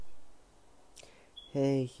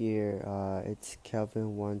Hey here, it's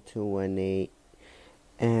Kelvin1218,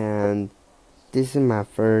 and this is my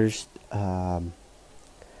first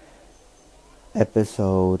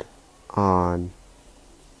episode on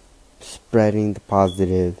spreading the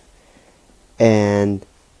positive. And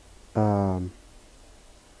um,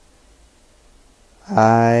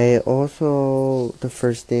 the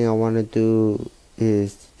first thing I want to do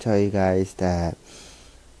is to tell you guys that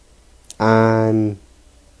I'm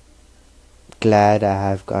glad I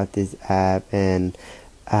have got this app, and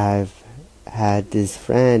I've had this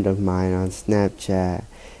friend of mine on Snapchat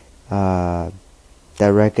uh,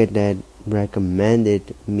 that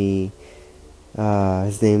recommended me.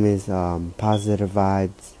 His name is Positive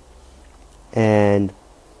Vibes, and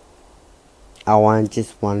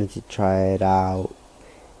just wanted to try it out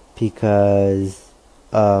because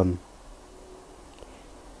um,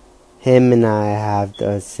 him and I have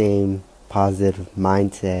the same positive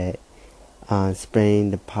mindset,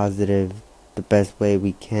 spreading the positive the best way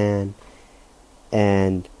we can,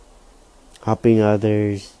 and helping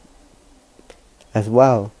others as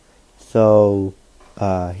well. So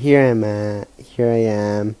here I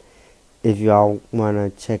am. If y'all wanna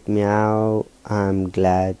check me out, I'm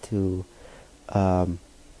glad to um,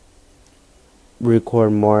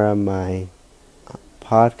 record more of my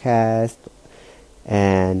podcast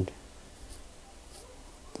and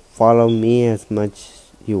follow me as much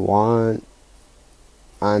you want.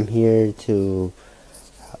 I'm here to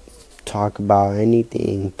talk about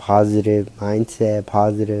anything positive mindset,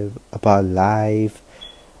 positive about life.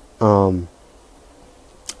 Um,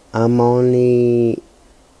 I'm only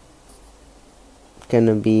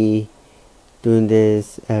gonna be doing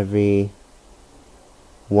this every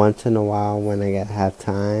once in a while when I have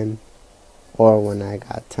time or when I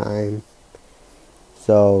got time.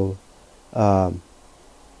 So, um,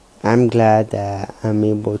 I'm glad that I'm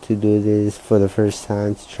able to do this for the first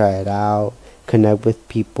time, to try it out, connect with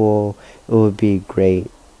people. It would be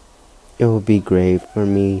great. It would be great for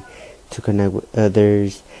me to connect with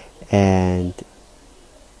others and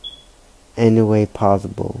any way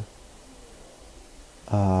possible.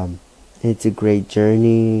 Um, it's a great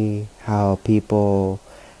journey how people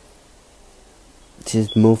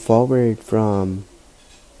just move forward from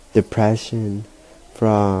depression,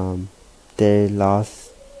 from their lost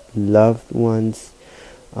loved ones,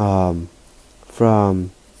 um,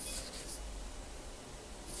 from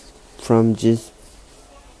just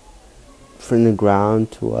from the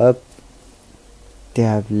ground to up. They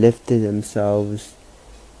have lifted themselves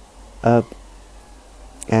up,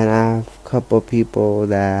 and I have a couple people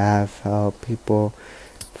that have helped people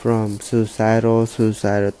from suicidal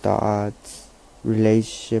thoughts,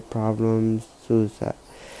 relationship problems, suicide,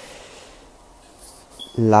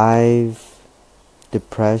 life,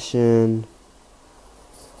 depression,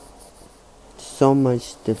 so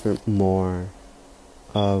much different more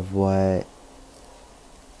of what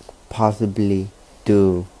possibly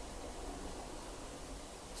do.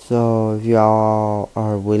 So if y'all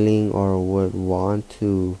are willing or would want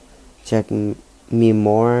to check me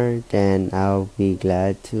more, then I'll be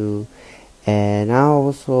glad to. And I'll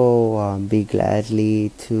also be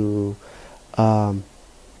gladly to um,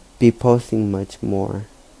 be posting much more.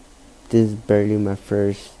 This is barely my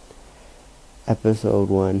first episode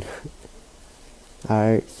one.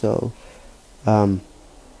 Alright, so um,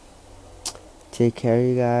 take care,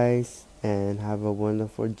 you guys, and have a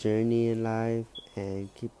wonderful journey in life, and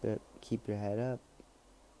keep your head up.